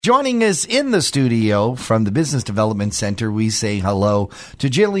Joining us in the studio from the Business Development Center, we say hello to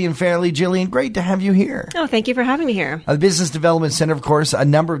Gillian Fairley. Gillian, great to have you here. Oh, thank you for having me here. The Business Development Center, of course, a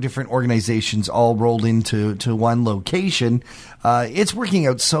number of different organizations all rolled into one location. It's working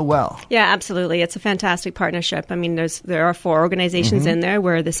out so well. Yeah, absolutely. It's a fantastic partnership. I mean, there are 4 organizations in there.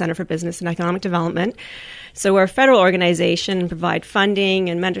 We're the Center for Business and Economic Development. So we're a federal organization, provide funding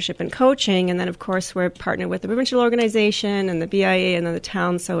and mentorship and coaching. And then, of course, we're partnered with the provincial organization and the BIA and then the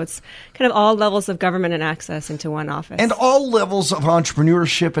town. So it's kind of all levels of government and access into one office. And all levels of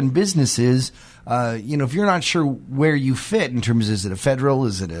entrepreneurship and businesses. If you're not sure where you fit in terms of, is it a federal,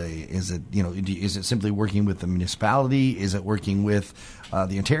 is it simply working with the municipality, is it working with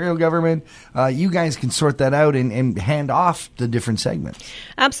the Ontario government, you guys can sort that out and hand off the different segments.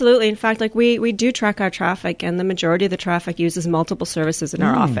 Absolutely. In fact, we do track our traffic, and the majority of the traffic uses multiple services in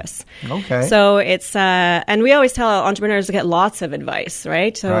our office. Okay. So it's, and we always tell entrepreneurs to get lots of advice,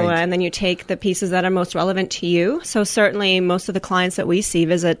 right? So, right. And then you take the pieces that are most relevant to you. So certainly most of the clients that we see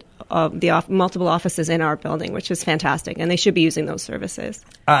visit multiple offices in our building, which is fantastic, and they should be using those services.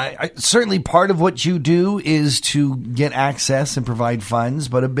 Certainly part of what you do is to get access and provide funds,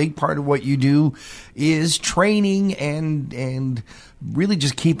 but a big part of what you do is training and really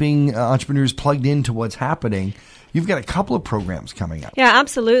just keeping entrepreneurs plugged into what's happening. You've got a couple of programs coming up. Yeah,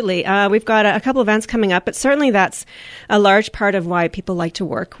 absolutely. We've got a couple events coming up, but certainly that's a large part of why people like to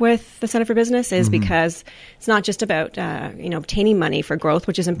work with the Center for Business is because it's not just about obtaining money for growth,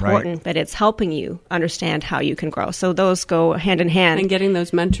 which is important, right, but it's helping you understand how you can grow. So those go hand in hand. And getting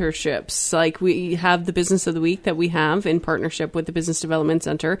those mentorships. Like we have the Business of the Week that we have in partnership with the Business Development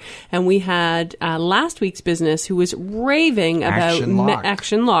Center. And we had last week's business who was raving about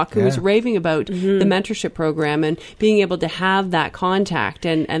Action Lock, who was raving about the mentorship program and being able to have that contact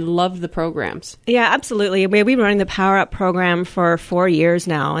and love the programs. Yeah, absolutely. We've been running the Power Up program for 4 years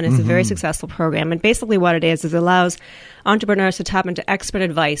now, and it's a very successful program. And basically what it is it allows entrepreneurs to tap into expert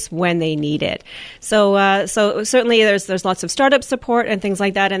advice when they need it. So certainly there's lots of startup support and things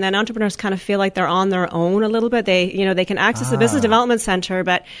like that, and then entrepreneurs kind of feel like they're on their own a little bit. They can access the Business Development Center,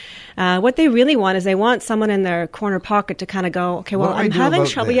 but what they really want is they want someone in their corner pocket to kind of go, okay, well, I'm having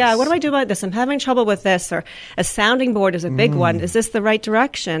trouble. Yeah, what do I do about this? I'm having trouble with this, or a sounding board is a big one. Is this the right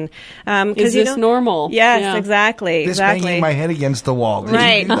direction? Is this normal? Yes, exactly. This banging my head against the wall.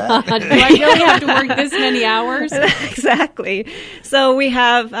 Right. Do I really have to work this many hours? Exactly. So we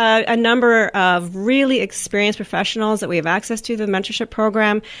have a number of really experienced professionals that we have access to the mentorship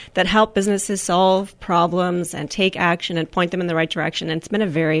program that help businesses solve problems and take action and point them in the right direction. And it's been a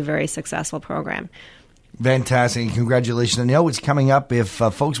very, very successful program. Fantastic. Congratulations. I know it's coming up. If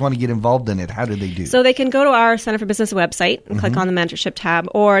folks want to get involved in it, how do they do? So they can go to our Center for Business website and click on the mentorship tab,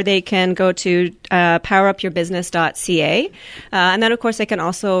 or they can go to powerupyourbusiness.ca. And then, of course, they can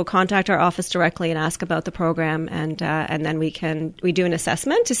also contact our office directly and ask about the program. And then we do an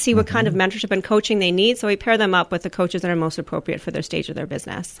assessment to see what kind of mentorship and coaching they need. So we pair them up with the coaches that are most appropriate for their stage of their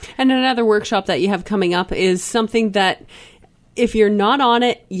business. And another workshop that you have coming up is something that if you're not on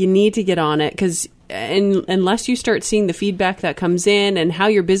it, you need to get on it, because unless you start seeing the feedback that comes in and how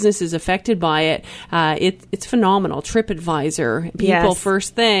your business is affected by it, it's phenomenal. TripAdvisor, people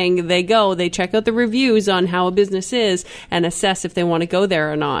first thing, they check out the reviews on how a business is and assess if they want to go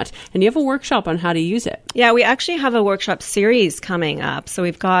there or not. And you have a workshop on how to use it. Yeah, we actually have a workshop series coming up. So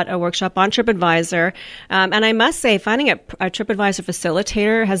we've got a workshop on TripAdvisor. And I must say, finding a TripAdvisor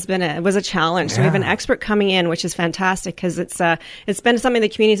facilitator was a challenge. So we have an expert coming in, which is fantastic because it's been something the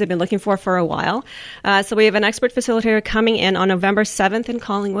communities have been looking for a while. So we have an expert facilitator coming in on November 7th in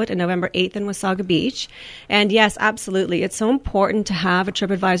Collingwood and November 8th in Wasaga Beach. And yes, absolutely. It's so important to have a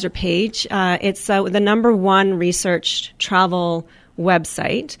TripAdvisor page. It's the number one researched travel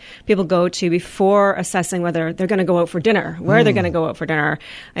website people go to before assessing whether they're going to go out for dinner, where they're going to go out for dinner,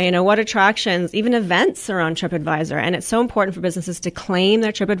 what attractions, even events are on TripAdvisor. And it's so important for businesses to claim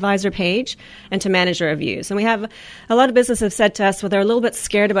their TripAdvisor page and to manage their reviews. And we have a lot of businesses have said to us, well, they're a little bit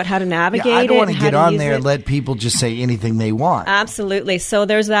scared about how to navigate it. I don't want to get on there and let people just say anything they want. Absolutely. So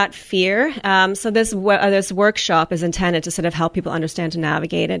there's that fear. So this workshop is intended to sort of help people understand to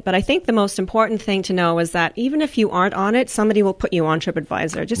navigate it. But I think the most important thing to know is that even if you aren't on it, somebody will put you on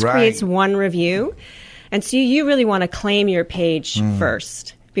TripAdvisor. It just creates one review. And so you really want to claim your page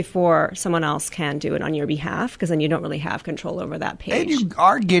first before someone else can do it on your behalf, because then you don't really have control over that page. And you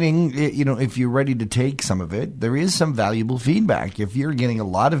are getting, if you're ready to take some of it, there is some valuable feedback. If you're getting a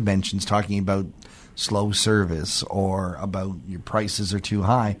lot of mentions talking about slow service or about your prices are too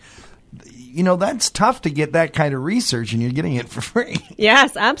high, that's tough to get that kind of research, and you're getting it for free.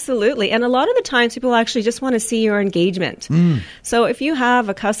 Yes, absolutely. And a lot of the times people actually just want to see your engagement. So if you have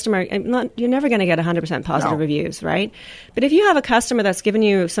a customer, you're never going to get 100% positive reviews, right? But if you have a customer that's given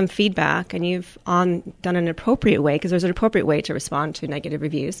you some feedback and you've done an appropriate way, because there's an appropriate way to respond to negative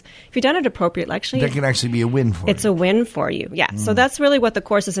reviews. If you've done it appropriately, actually, that can actually be a win for you. It's a win for you, yeah. So that's really what the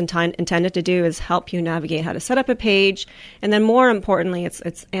course is intended to do, is help you navigate how to set up a page, and then more importantly,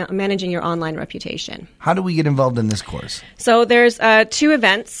 it's managing your online reputation. How do we get involved in this course? So there's 2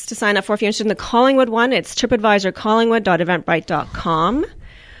 events to sign up for. If you're interested in the Collingwood one, it's tripadvisorcollingwood.eventbrite.com.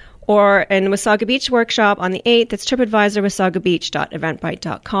 Or in the Wasaga Beach workshop on the 8th, it's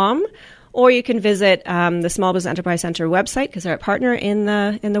tripadvisorwasagabeach.eventbrite.com. Or you can visit the Small Business Enterprise Center website, because they're a partner in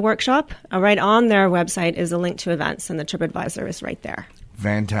the workshop. Right on their website is a link to events, and the TripAdvisor is right there.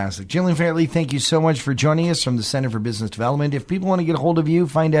 Fantastic. Gillian Fairley, thank you so much for joining us from the Center for Business Development. If people want to get a hold of you,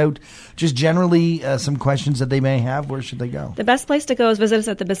 find out just generally some questions that they may have, where should they go? The best place to go is visit us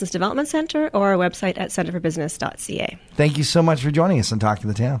at the Business Development Center or our website at centerforbusiness.ca. Thank you so much for joining us on Talk to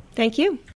the Town. Thank you.